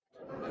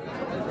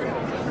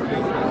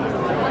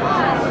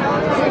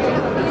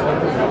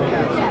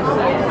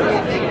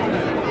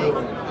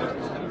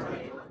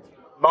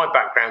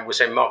was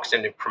in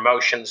marketing and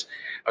promotions.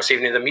 I was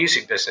even in the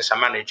music business. I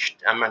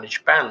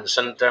managed bands.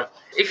 And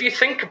if you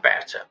think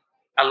about it,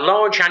 a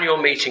large annual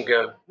meeting,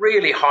 a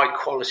really high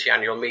quality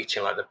annual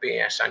meeting like the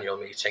BS annual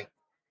meeting,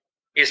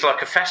 is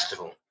like a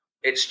festival.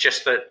 It's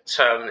just that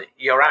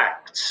your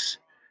acts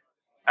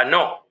are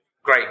not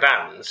great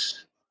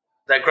bands.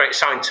 They're great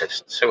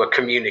scientists who are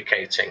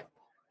communicating,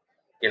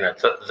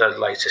 the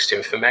latest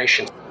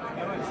information.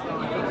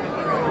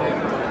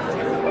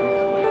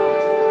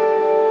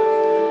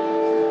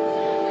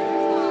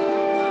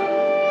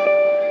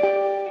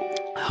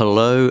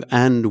 Hello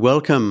and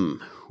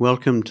welcome.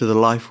 Welcome to the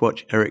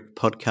LifeWatch Eric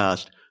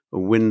podcast, a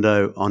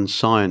window on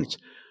science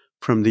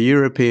from the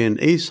European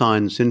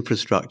eScience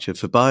Infrastructure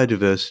for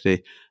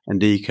Biodiversity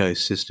and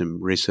Ecosystem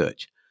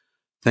Research.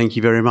 Thank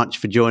you very much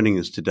for joining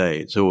us today.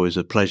 It's always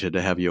a pleasure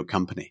to have your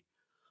company.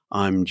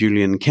 I'm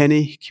Julian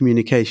Kenny,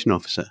 Communication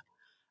Officer,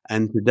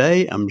 and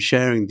today I'm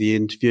sharing the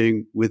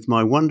interview with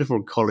my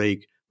wonderful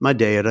colleague,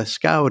 Madeira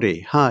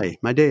Scauri. Hi,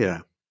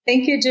 Madeira.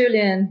 Thank you,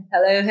 Julian.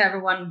 Hello,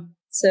 everyone.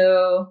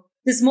 So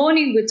this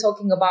morning, we're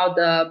talking about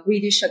the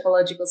British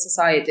Ecological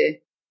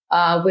Society,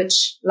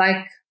 which,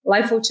 like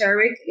LifeWatch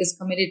Eric, is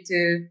committed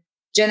to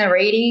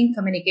generating,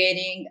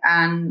 communicating,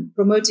 and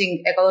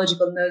promoting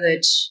ecological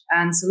knowledge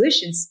and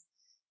solutions.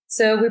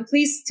 So we're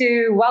pleased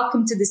to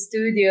welcome to the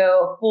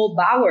studio Paul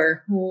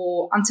Bauer,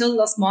 who until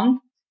last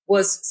month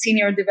was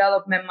Senior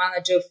Development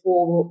Manager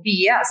for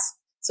BES.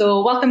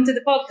 So welcome to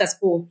the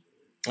podcast, Paul.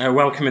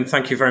 Welcome, and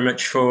thank you very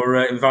much for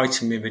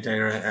inviting me,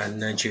 Madeira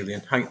and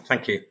Julian.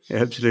 Thank you.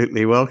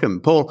 Absolutely welcome.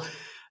 Paul,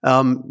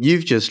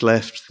 you've just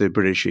left the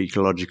British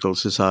Ecological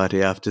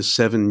Society after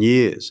 7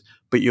 years,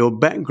 but your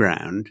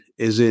background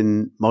is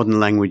in modern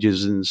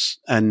languages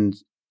and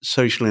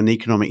social and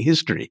economic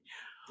history.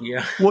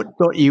 Yeah. What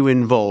got you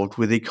involved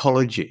with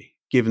ecology,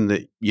 given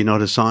that you're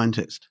not a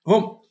scientist?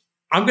 Well,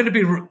 I'm going to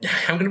be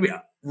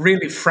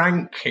really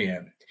frank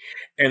here,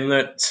 in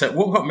that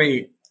what got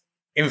me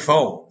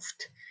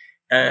involved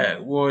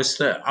was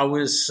that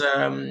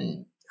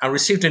I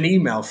received an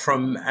email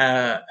from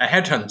a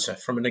headhunter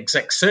from an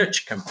exec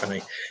search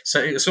company. So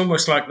it was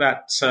almost like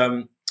that.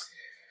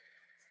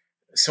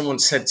 Someone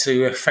said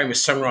to a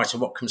famous songwriter,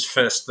 "What comes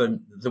first,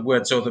 the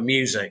words or the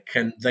music?"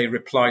 And they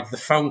replied, "The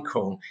phone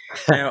call."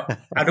 Now,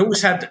 I'd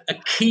always had a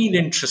keen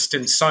interest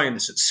in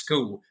science at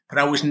school, but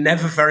I was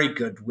never very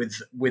good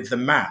with the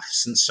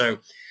maths. And so,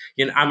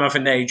 I'm of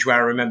an age where I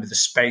remember the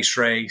space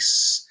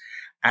race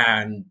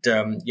and,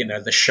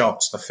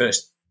 the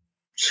first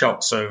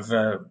shots of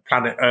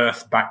planet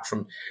Earth back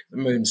from the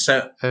moon.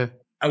 So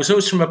I was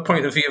always from a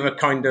point of view of a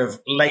kind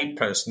of lay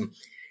person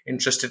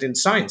interested in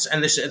science.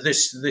 And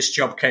this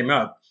job came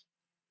up.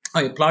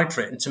 I applied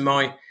for it, and to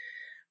my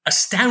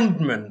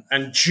astoundment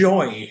and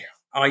joy,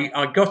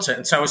 I got it.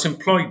 And so I was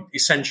employed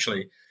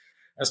essentially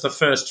as the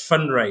first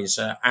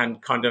fundraiser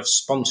and kind of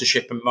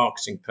sponsorship and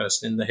marketing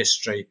person in the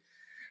history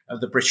of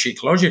the British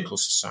Ecological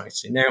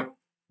Society. Now,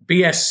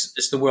 BS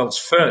is the world's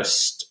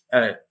first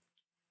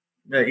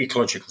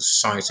ecological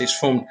society. It's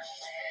formed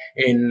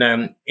in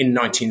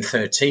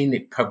 1913.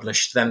 It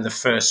published then the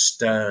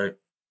first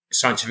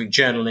scientific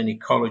journal in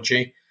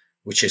ecology,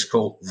 which is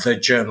called the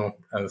Journal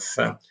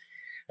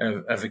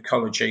of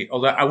Ecology.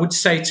 Although I would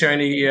say to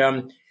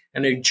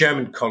any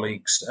German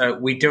colleagues,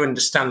 we do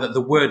understand that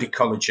the word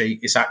ecology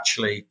is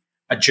actually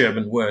a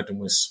German word and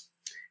was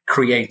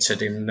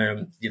created in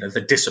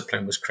the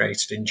discipline was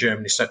created in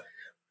Germany. So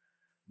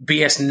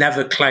BS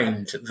never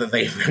claimed that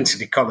they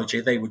invented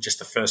ecology. They were just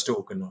the first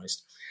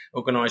organized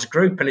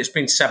group. And it's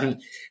been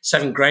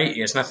seven great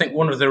years. And I think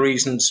one of the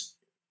reasons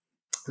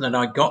that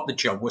I got the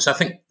job was I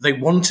think they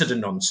wanted a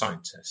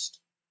non-scientist.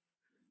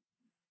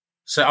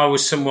 So I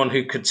was someone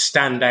who could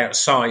stand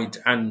outside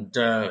and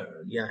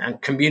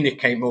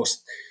communicate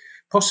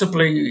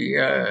possibly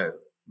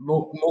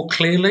more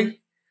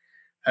clearly,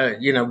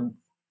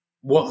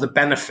 what the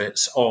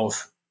benefits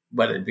of,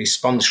 whether it be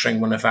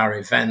sponsoring one of our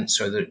events,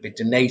 or whether it be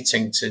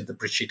donating to the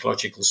British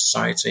Ecological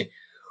Society,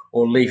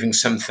 or leaving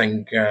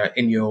something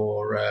in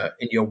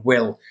your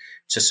will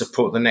to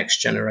support the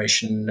next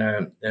generation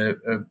of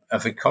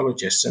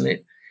ecologists, and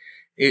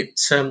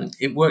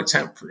it worked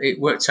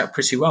out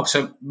pretty well.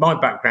 So my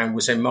background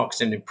was in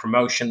marketing and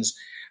promotions.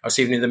 I was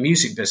even in the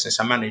music business.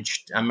 I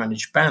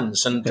managed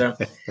bands, and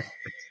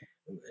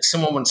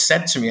someone once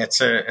said to me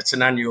at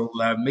an annual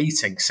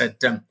meeting, said,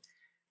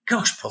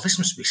 "Gosh, Paul, this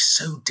must be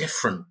so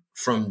different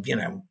from,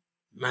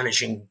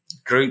 managing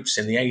groups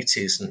in the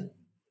 80s and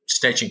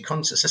staging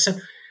concerts." I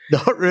said,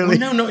 "Not really.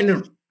 Well, no, not in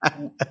a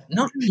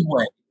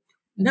way.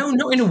 No,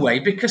 not in a way,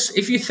 because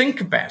if you think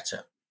about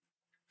it,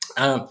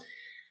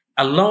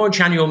 a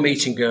large annual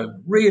meeting, a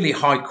really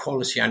high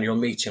quality annual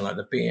meeting like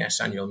the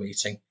BS annual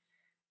meeting,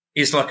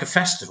 is like a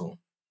festival.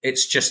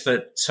 It's just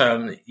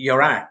that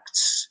your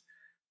acts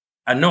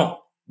are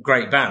not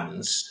great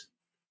bands.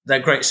 They're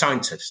great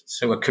scientists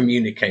who are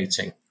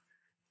communicating,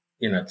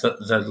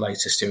 the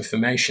latest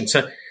information.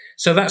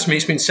 So that's me.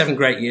 It's been 7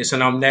 great years,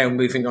 and I'm now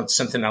moving on to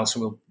something else,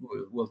 and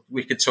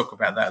we could talk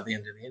about that at the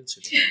end of the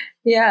interview.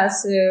 Yeah.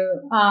 So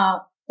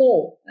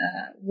Paul,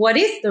 what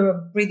is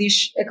the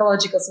British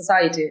Ecological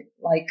Society?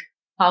 Like,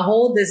 how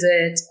old is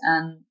it,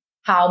 and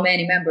how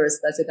many members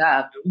does it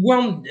have?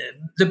 Well,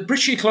 the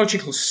British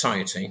Ecological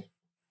Society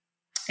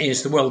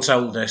is the world's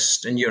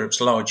oldest and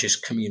Europe's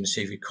largest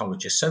community of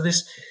ecologists. So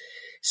there's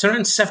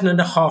around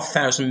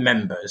 7,500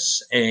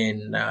 members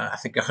in, I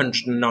think,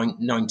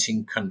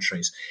 119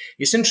 countries.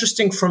 It's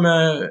interesting from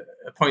a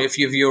point of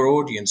view of your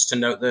audience to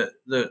note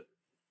that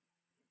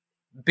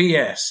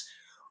BS,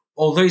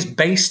 although it's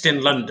based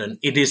in London,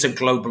 it is a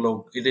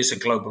global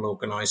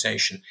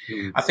organisation.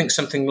 Mm. I think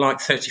something like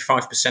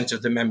 35%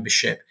 of the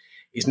membership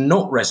is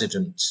not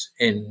resident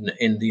in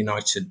the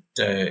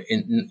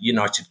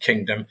United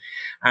Kingdom,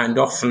 and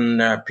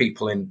often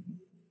people in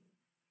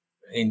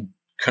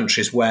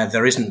countries where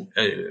there isn't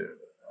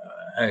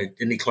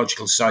an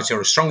ecological society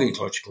or a strong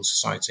ecological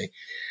society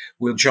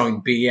will join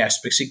BES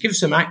because it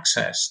gives them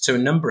access to a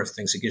number of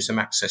things. It gives them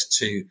access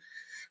to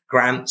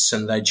grants,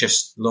 and they're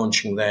just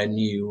launching their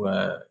new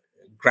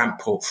grant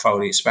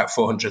portfolio. It's about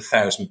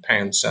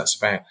 £400,000. That's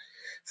about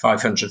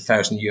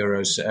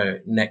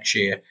 €500,000 next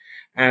year.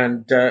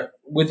 And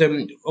with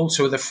them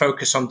also with a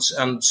focus on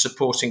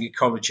supporting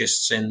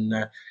ecologists in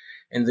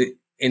the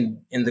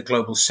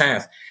global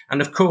south.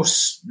 And of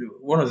course,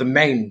 one of the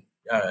main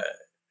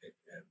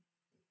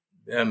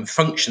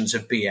functions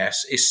of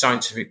BS is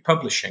scientific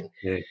publishing.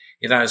 Yeah.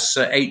 It has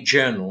 8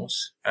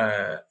 journals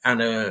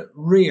and a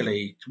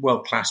really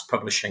world-class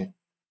publishing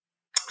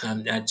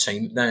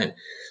team.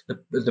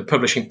 The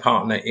publishing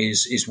partner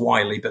is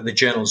Wiley, but the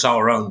journals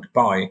are owned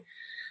by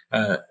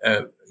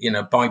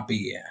by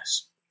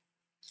BES.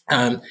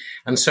 And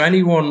so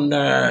anyone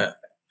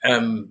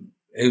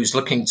who's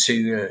looking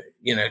to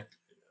to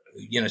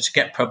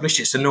get published,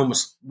 it's an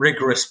enormous,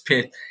 rigorous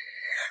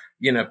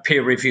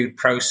peer-reviewed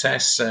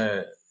process.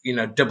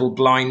 Double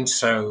blind,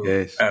 so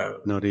yes,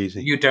 not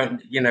easy. You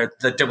don't,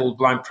 the double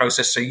blind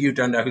process, so you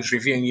don't know who's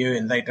reviewing you,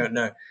 and they don't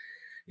know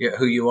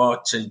who you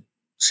are.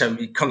 So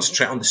you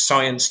concentrate on the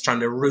science,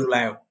 trying to rule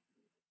out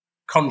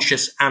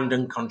conscious and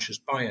unconscious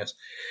bias.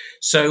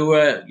 So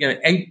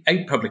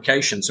 8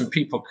 publications, and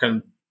people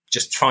can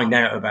just find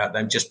out about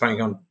them just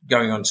going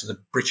onto the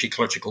British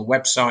Ecological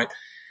website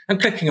and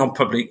clicking on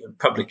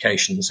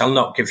publications. I'll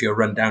not give you a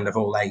rundown of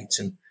all 8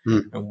 and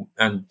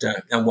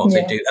what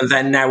they do. And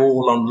they're now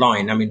all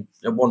online. I mean,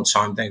 at one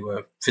time they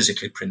were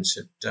physically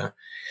printed,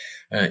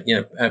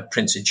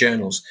 printed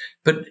journals.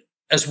 But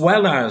as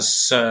well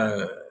as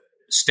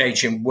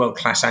staging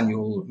world-class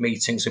annual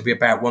meetings, there'll be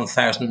about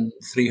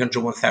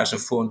 1,300,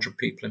 1,400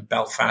 people in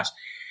Belfast,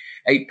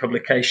 8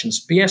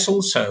 publications. BS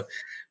also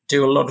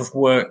do a lot of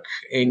work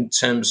in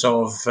terms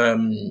of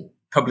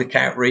public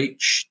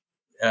outreach,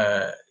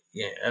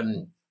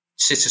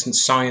 citizen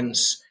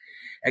science,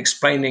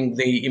 explaining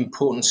the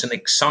importance and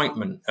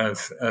excitement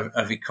of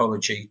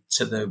ecology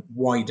to the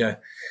wider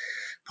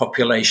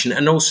population,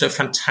 and also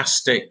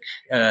fantastic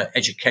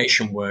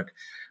education work.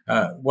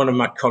 One of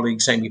my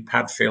colleagues, Amy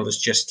Padfield, has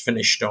just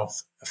finished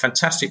off a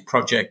fantastic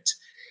project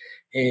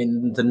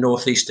in the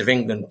northeast of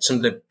England, some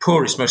of the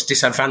poorest, most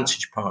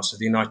disadvantaged parts of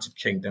the United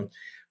Kingdom,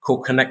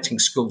 called Connecting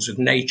Schools with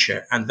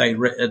Nature, and they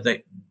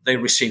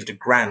received a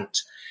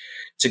grant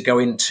to go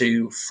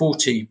into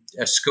 40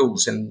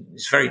 schools in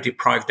these very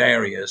deprived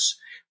areas,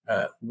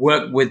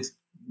 work with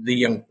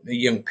the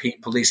young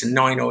people. These are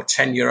 9 or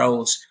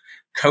 10-year-olds,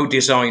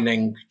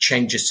 co-designing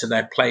changes to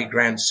their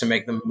playgrounds to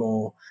make them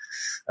more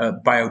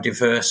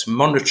biodiverse,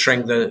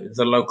 monitoring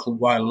the local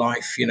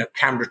wildlife,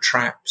 camera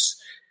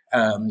traps,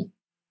 and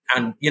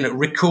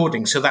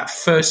recording. So that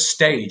first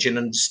stage in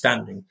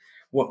understanding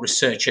what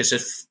research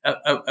is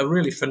a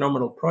really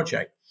phenomenal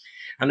project.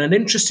 And an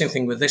interesting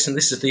thing with this, and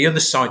this is the other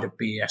side of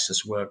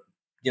BES's work,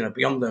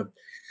 beyond the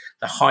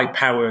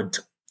high-powered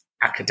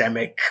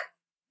academic,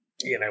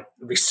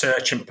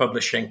 research and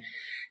publishing,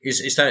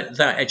 is that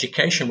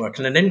education work.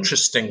 And an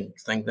interesting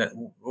thing that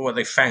what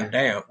they found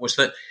out was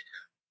that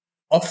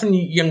often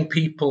young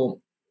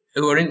people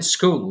who are in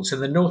schools in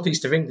the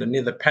northeast of England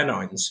near the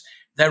Pennines,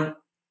 they're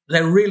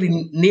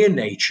really near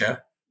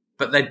nature,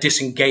 but they're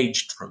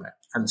disengaged from it.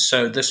 And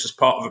so this was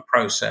part of a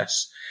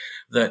process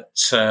that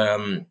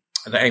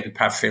Amy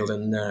Padfield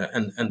and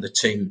the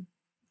team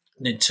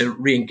need to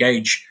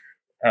re-engage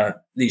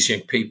these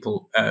young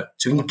people,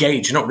 to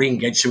engage, not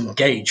re-engage, to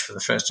engage for the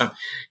first time,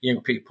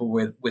 young people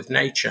with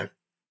nature.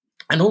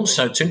 And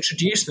also to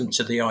introduce them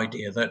to the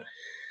idea that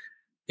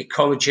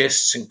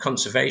ecologists and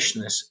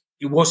conservationists,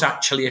 it was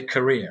actually a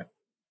career.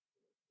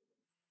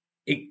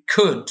 It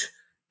could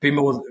be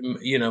more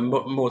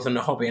than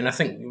a hobby. And I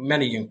think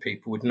many young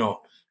people would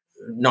not,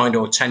 9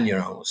 or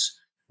 10-year-olds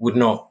would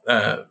not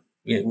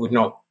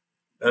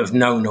have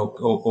known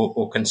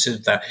or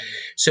considered that.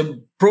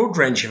 So broad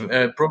range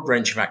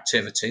of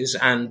activities,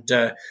 and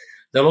they'll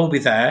all be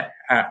there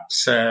at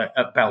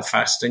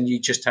Belfast. And you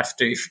just have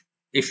to,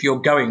 if you're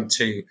going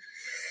to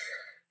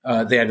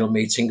the annual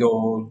meeting,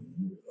 or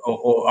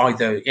or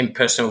either in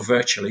person or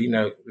virtually,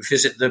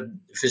 visit the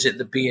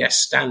BS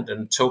stand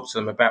and talk to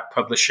them about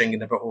publishing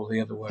and about all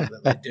the other work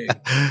that they do.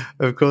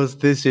 Of course,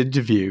 this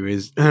interview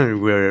is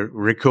we're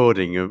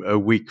recording a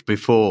week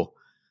before.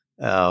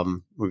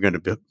 We're going to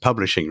be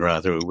publishing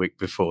rather a week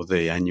before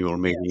the annual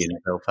meeting in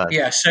Belfast.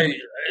 Yeah, so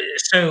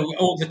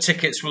all the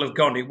tickets will have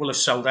gone. It will have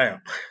sold out.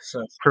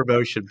 So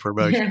promotion.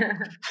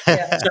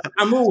 Yeah. So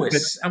I'm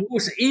always,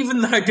 even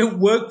though I don't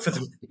work for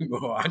them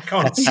anymore, I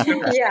can't.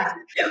 Yeah,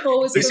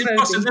 always It's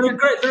impossible. promoting.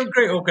 They're a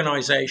great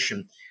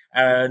organisation,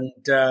 and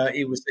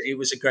it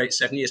was a great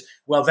 7 years.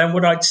 Well, then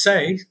what I'd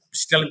say,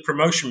 still in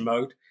promotion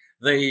mode,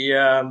 the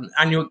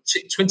annual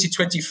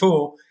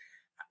 2024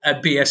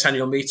 BS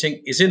annual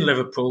meeting is in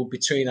Liverpool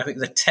between, I think,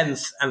 the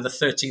 10th and the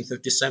 13th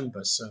of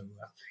December. So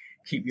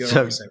keep your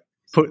eyes out.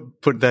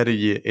 Put that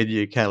in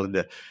your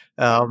calendar.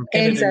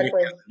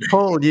 Exactly.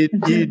 Paul,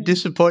 you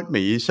disappoint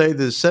me. You say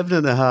there's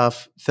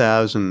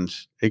 7,500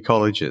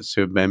 ecologists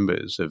who are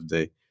members of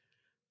the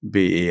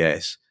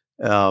BES,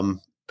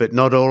 but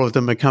not all of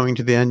them are coming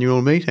to the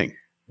annual meeting.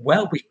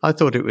 Well, I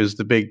thought it was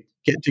the big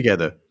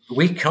get-together.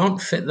 We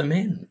can't fit them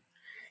in.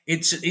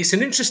 It's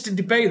an interesting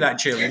debate, that,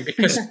 Julian,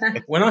 because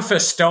when I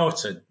first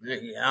started,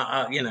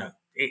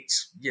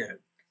 it's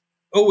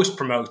always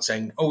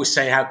promoting, always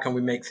saying how can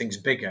we make things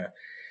bigger.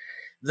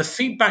 The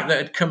feedback that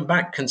had come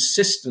back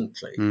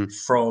consistently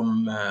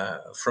from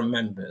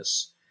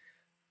members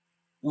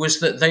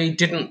was that they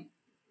didn't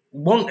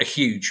want a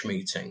huge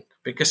meeting,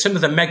 because some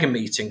of the mega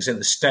meetings in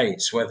the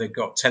States where they've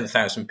got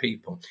 10,000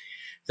 people,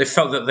 they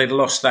felt that they'd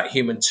lost that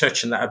human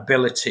touch and that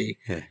ability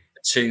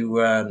to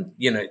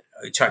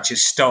actually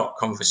start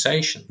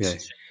conversations.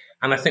 Yes.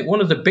 And I think one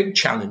of the big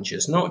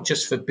challenges, not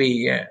just for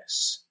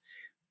BES,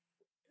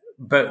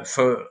 but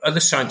for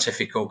other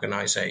scientific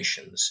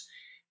organizations,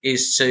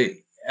 is to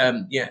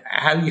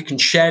how you can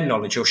share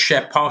knowledge or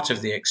share part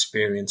of the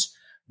experience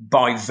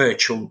by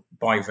virtual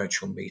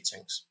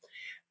meetings.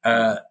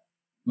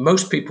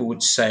 Most people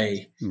would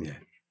say,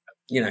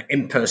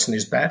 in person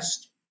is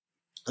best.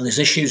 And there's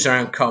issues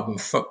around carbon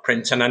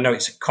footprint, and I know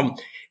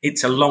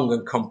it's a long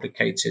and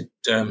complicated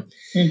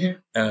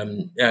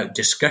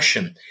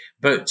discussion.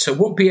 But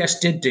what BS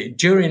did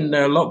during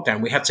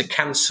lockdown, we had to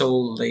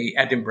cancel the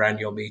Edinburgh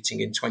annual meeting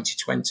in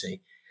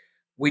 2020.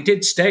 We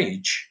did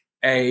stage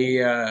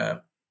a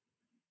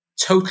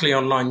totally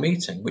online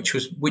meeting, which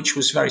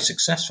was very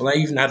successful. I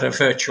even had a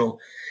virtual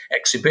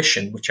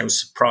exhibition, which I was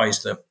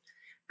surprised that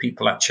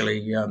people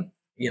actually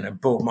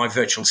bought my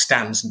virtual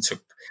stands and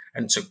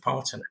took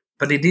part in it.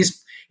 But it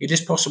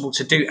is possible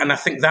to do, and I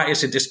think that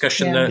is a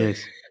discussion that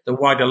the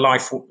wider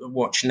Life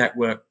Watch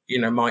network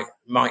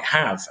might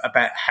have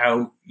about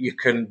how you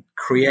can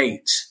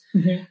create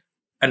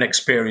an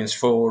experience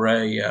for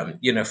a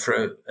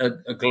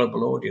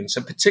global audience,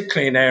 and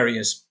particularly in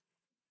areas,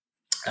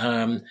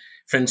 for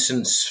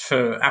instance,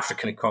 for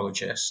African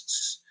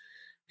ecologists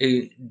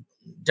who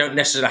don't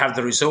necessarily have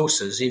the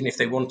resources, even if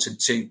they wanted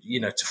to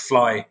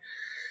fly,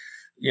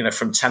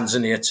 from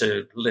Tanzania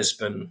to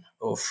Lisbon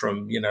or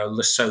from,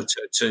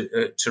 Lesotho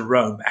to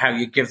Rome, how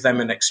you give them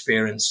an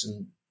experience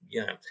and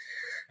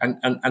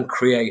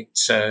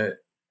create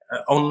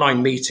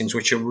online meetings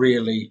which are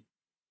really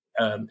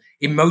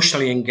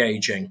emotionally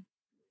engaging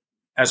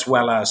as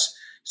well as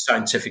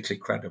scientifically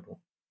credible.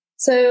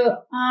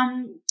 So,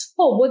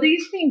 Paul, what do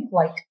you think,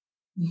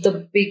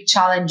 the big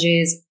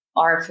challenges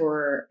are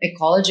for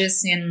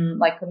ecologists in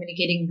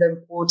communicating the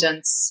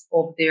importance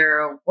of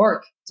their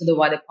work to the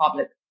wider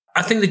public?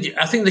 I think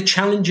the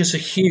challenges are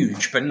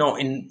huge, but not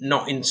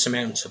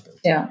insurmountable.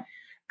 Yeah,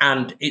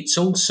 and it's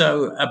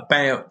also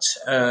about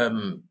a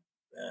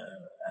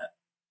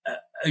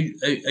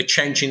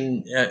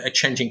changing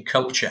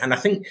culture. And I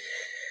think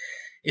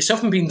it's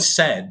often been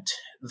said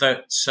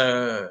that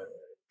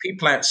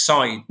people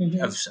outside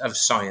of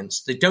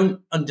science, they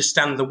don't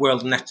understand the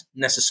world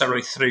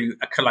necessarily through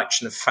a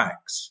collection of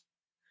facts.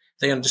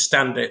 They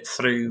understand it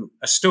through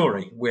a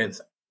story with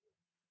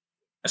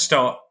a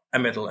start, a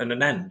middle, and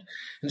an end.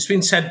 And it's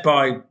been said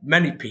by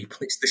many people,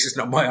 this is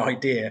not my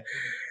idea,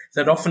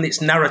 that often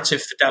it's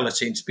narrative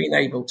fidelity. It's being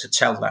able to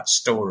tell that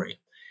story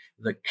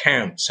that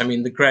counts. I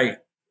mean, the great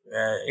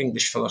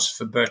English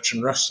philosopher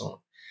Bertrand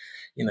Russell,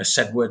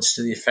 said words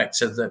to the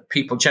effect of that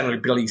people generally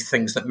believe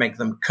things that make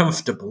them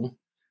comfortable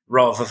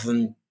rather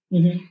than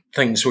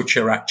things which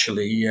are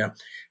actually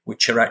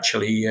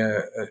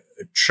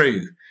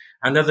true.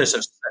 And others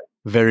have said,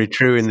 very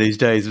true in these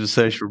days of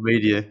social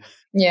media.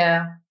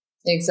 Yeah,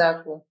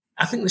 exactly.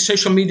 I think the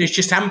social media has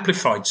just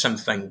amplified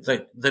something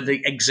that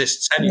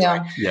exists anyway.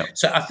 Yeah.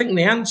 So I think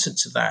the answer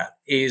to that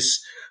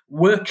is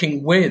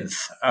working with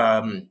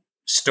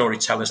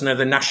storytellers. Now,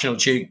 the National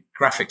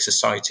Geographic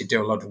Society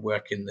do a lot of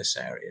work in this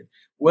area,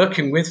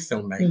 working with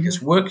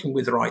filmmakers, working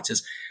with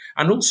writers,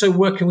 and also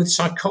working with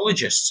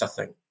psychologists, I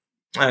think,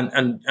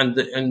 and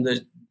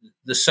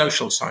the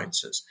social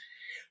sciences.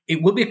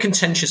 It will be a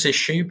contentious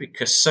issue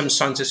because some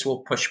scientists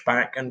will push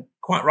back and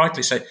quite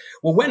rightly say,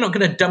 well, we're not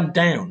going to dumb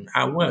down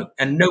our work.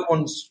 And no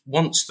one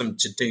wants them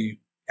to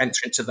enter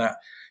into that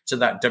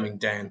dumbing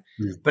down.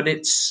 But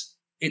it's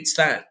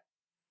that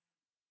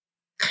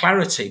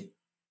clarity,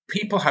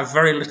 people have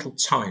very little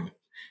time.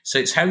 So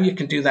it's how you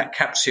can do that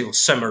capsule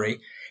summary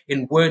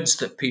in words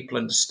that people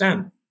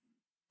understand.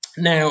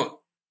 Now,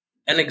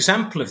 an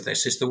example of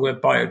this is the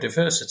word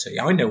biodiversity.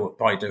 I know what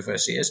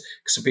biodiversity is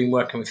because I've been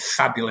working with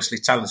fabulously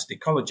talented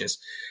ecologists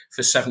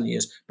for 7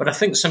 years. But I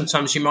think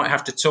sometimes you might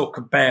have to talk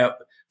about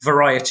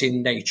variety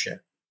in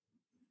nature.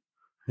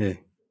 Yeah.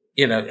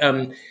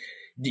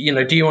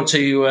 Do you want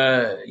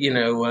to,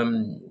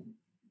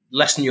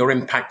 lessen your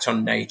impact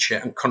on nature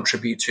and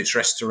contribute to its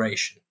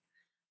restoration?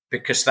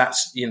 Because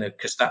that's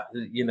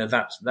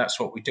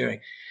what we're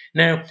doing.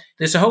 Now,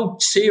 there's a whole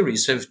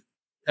series of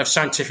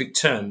scientific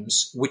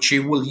terms which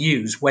you will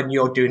use when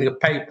you're doing a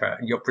paper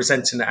and you're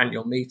presenting an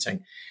annual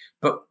meeting,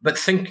 but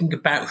thinking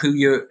about who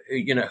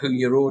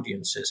your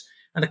audience is.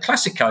 And a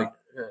classic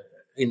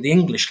in the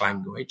English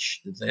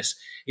language, this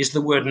is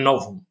the word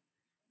novel.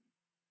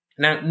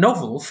 Now,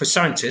 novel for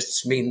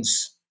scientists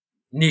means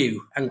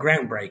new and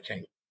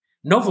groundbreaking.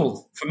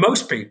 Novel for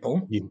most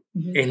people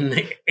in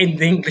the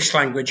English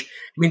language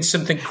means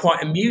something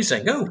quite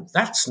amusing. Oh,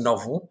 that's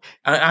novel.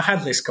 I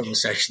had this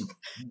conversation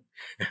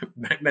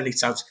many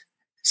times.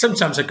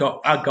 Sometimes I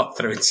got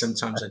through it,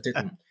 sometimes I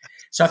didn't.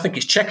 So I think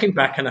it's checking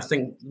back, and I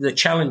think the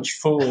challenge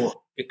for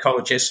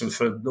ecologists and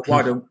for the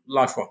wider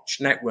LifeWatch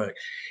network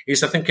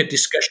is, I think, a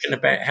discussion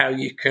about how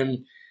you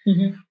can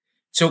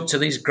talk to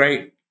these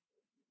great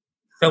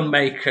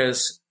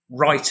filmmakers,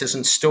 writers,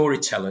 and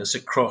storytellers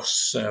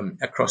across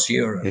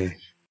Europe.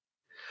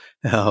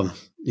 Yeah.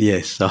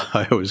 Yes,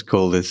 I always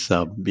call this,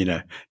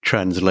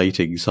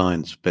 translating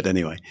science. But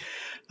anyway,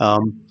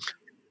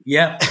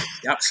 yeah,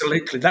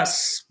 absolutely.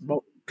 That's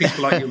what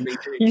people like you and me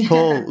do.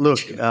 Paul, look,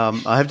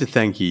 I have to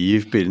thank you.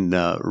 You've been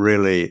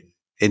really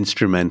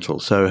instrumental,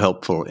 so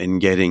helpful in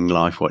getting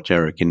LifeWatch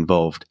Eric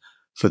involved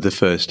for the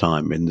first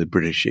time in the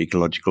British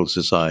Ecological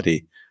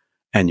Society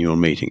annual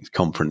meetings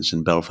conference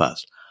in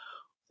Belfast.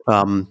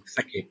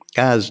 Thank you.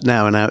 As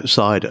now an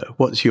outsider,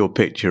 what's your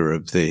picture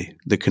of the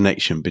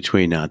connection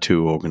between our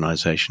two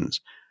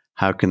organisations?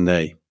 How can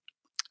they,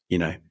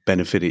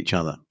 benefit each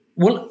other?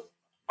 Well,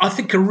 I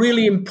think a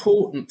really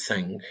important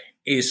thing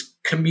is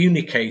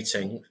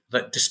communicating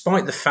that,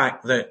 despite the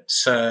fact that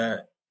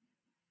the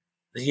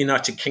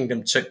United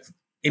Kingdom took,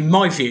 in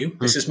my view,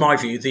 this is my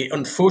view, the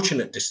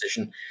unfortunate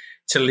decision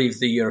to leave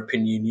the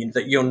European Union,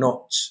 that you're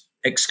not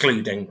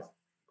excluding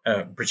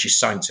British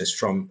scientists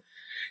from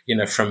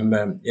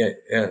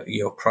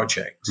your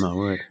project. No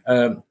word.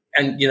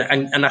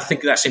 And I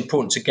think that's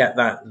important to get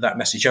that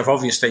message of.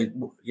 Obviously,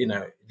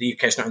 the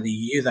UK is not in the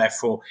EU,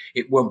 therefore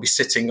it won't be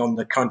sitting on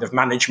the kind of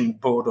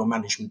management board or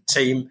management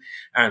team,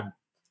 and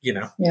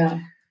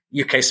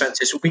UK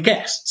scientists will be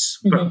guests,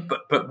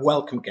 but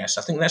welcome guests.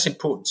 I think that's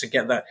important to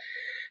get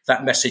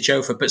that message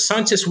over. But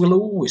scientists will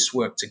always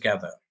work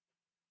together.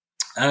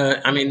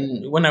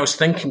 When I was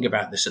thinking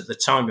about this at the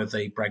time of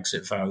the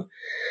Brexit vote,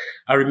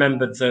 I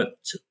remembered that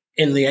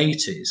in the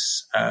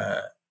 80s,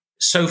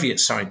 Soviet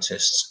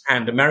scientists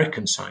and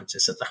American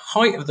scientists, at the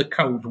height of the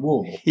Cold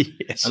War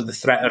and the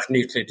threat of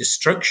nuclear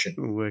destruction,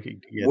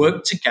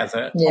 worked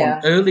together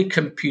on early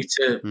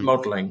computer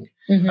modelling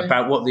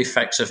about what the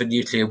effects of a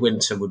nuclear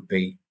winter would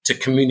be, to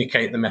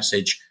communicate the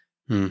message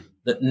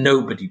that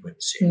nobody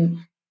wins here.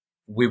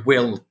 We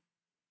will,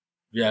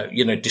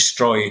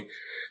 destroy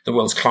the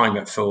world's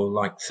climate for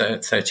like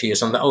 30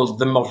 years. And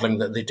the modelling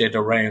that they did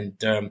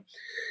around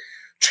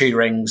tree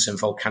rings and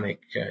volcanic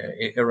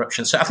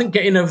eruptions. So I think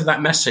getting over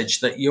that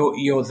message that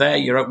you're there,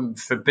 you're open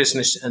for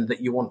business, and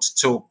that you want to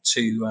talk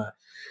to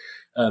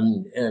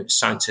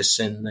scientists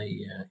in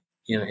the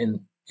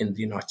in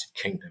the United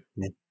Kingdom.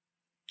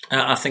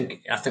 I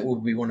think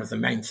will be one of the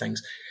main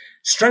things.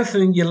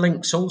 Strengthening your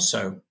links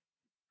also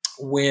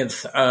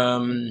with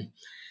other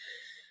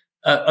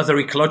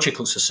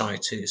ecological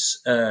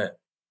societies.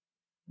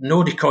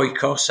 Nordic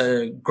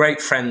Oikos,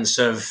 great friends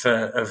of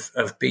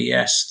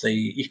BS,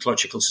 the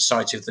Ecological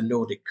Society of the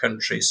Nordic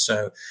countries.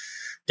 So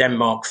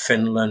Denmark,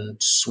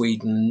 Finland,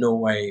 Sweden,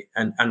 Norway,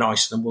 and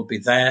Iceland will be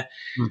there.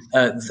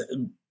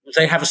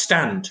 They have a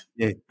stand,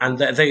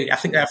 and I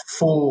think they have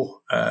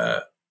 4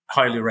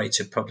 highly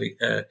rated public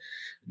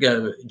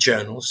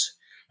journals.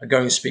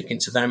 Going and speaking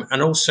to them,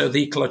 and also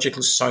the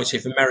Ecological Society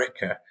of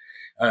America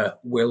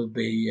will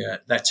be.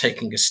 They're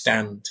taking a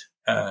stand,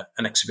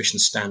 an exhibition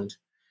stand,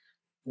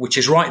 which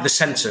is right at the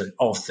centre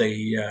of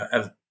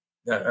the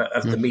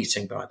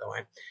meeting. By the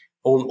way,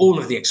 all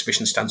of the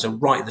exhibition stands are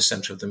right at the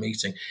centre of the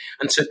meeting,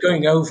 and so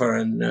going over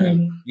and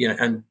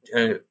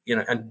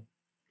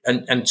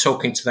and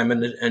talking to them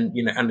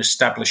and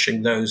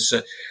establishing those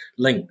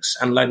links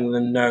and letting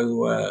them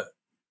know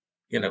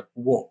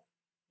what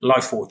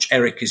LifeWatch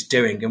Eric is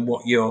doing and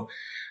what your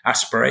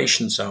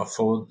aspirations are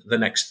for the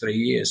next 3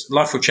 years.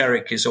 LifeWatch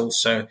Eric is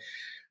also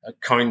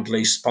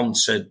kindly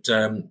sponsored,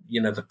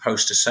 the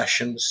poster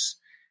sessions,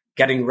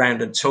 getting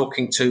round and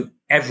talking to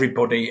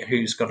everybody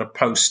who's got a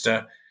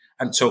poster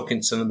and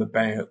talking to them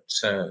about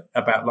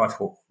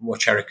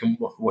LifeWatch Eric and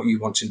what you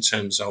want in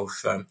terms of,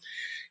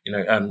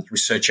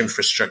 research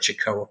infrastructure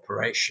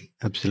cooperation.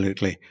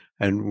 Absolutely.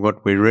 And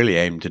what we really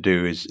aim to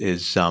do is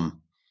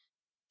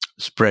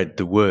spread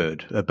the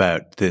word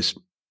about this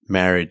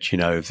marriage,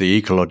 of the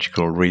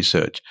ecological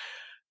research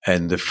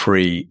and the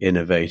free,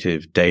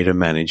 innovative data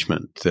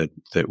management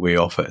that we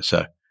offer.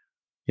 So,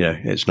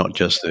 it's not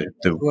just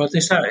the Well,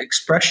 there's that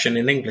expression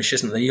in English,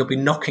 isn't there? You'll be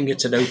knocking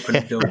at an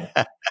open door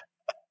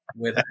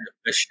without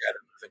a shadow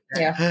of a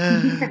doubt.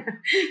 Yeah.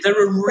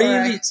 They're a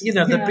really, Correct.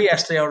 the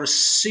BS, they are a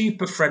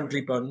super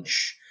friendly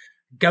bunch.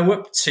 Go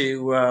up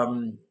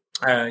to,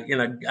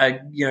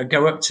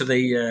 go up to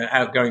the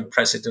outgoing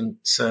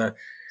president,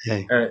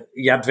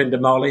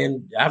 Yadvinder Mali,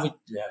 and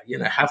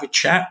have a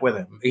chat with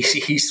him.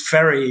 He's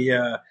very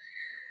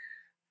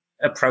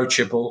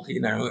approachable,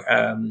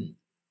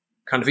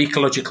 kind of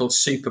ecological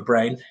super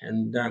brain,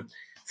 and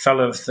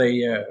fellow of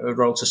the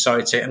Royal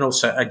Society, and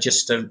also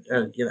just a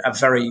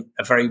very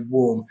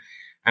warm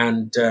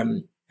and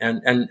an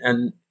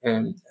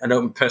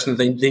open person.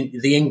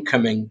 The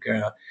incoming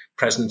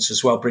president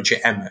as well,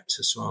 Bridget Emmett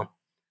as well.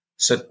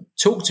 So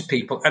talk to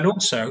people, and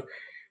also,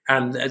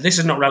 and this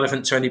is not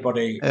relevant to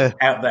anybody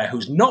out there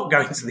who's not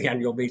going to the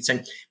annual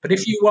meeting, but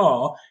if you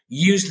are,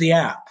 use the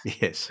app.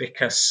 Yes,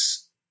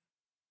 because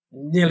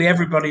nearly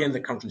everybody in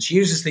the conference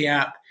uses the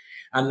app.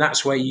 And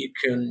that's where you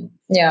can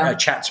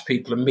chat to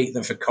people and meet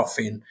them for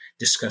coffee and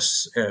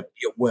discuss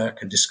your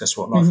work and discuss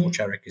what LifeWatch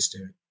Eric is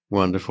doing.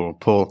 Wonderful,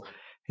 Paul.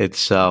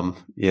 It's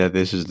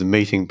this is the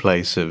meeting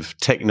place of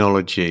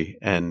technology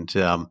and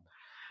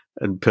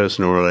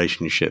personal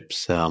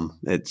relationships.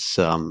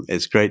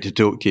 It's great to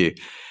talk to you,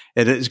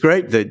 and it's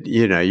great that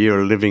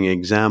you're a living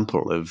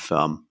example of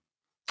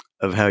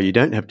how you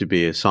don't have to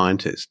be a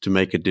scientist to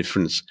make a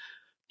difference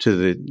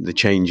to the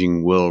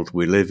changing world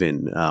we live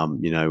in,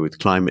 with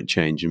climate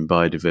change and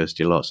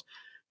biodiversity loss.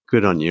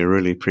 Good on you. I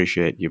really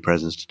appreciate your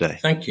presence today.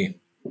 Thank you.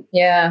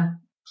 Yeah.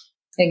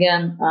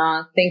 Again,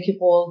 thank you,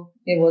 Paul.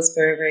 It was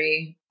very,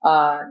 very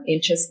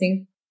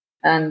interesting.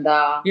 And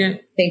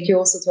thank you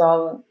also to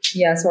our...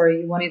 Yeah, sorry,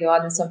 you wanted to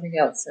add something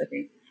else, I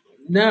think.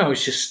 No,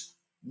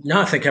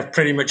 I think I've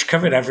pretty much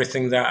covered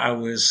everything that I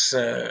was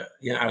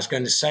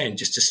going to say, and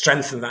just to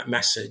strengthen that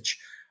message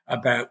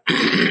about...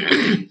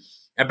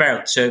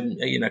 about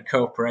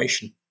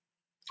cooperation,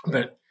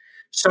 but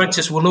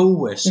scientists will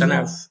always and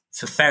have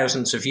for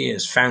thousands of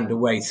years found a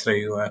way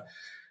through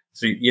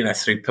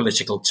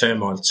political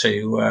turmoil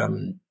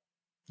to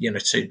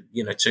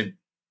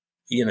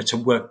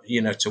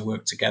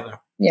work together.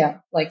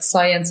 Yeah, like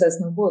science has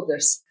no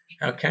borders.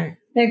 Okay.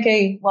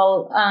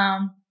 Well,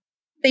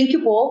 thank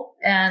you, Paul,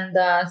 and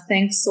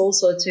thanks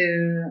also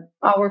to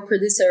our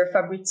producer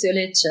Fabrizio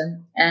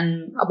Lecce,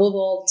 and above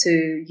all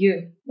to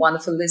you,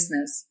 wonderful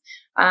listeners.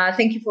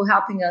 Thank you for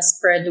helping us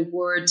spread the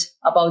word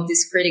about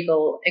these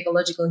critical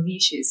ecological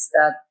issues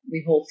that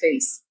we all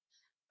face.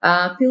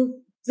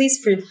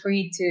 Please feel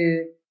free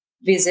to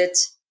visit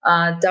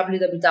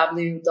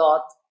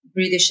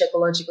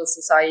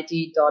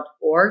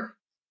www.britishecological.society.org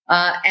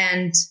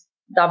and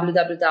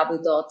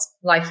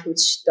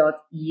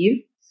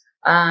www.lifewatch.eu.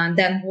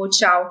 Then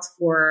watch out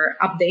for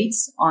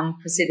updates on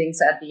proceedings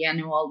at the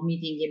annual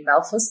meeting in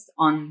Belfast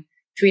on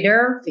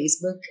Twitter,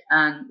 Facebook,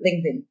 and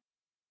LinkedIn.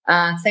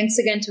 Thanks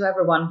again to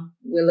everyone.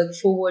 We look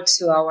forward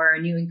to our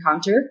new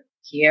encounter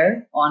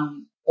here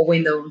on A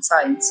Window on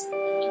Science.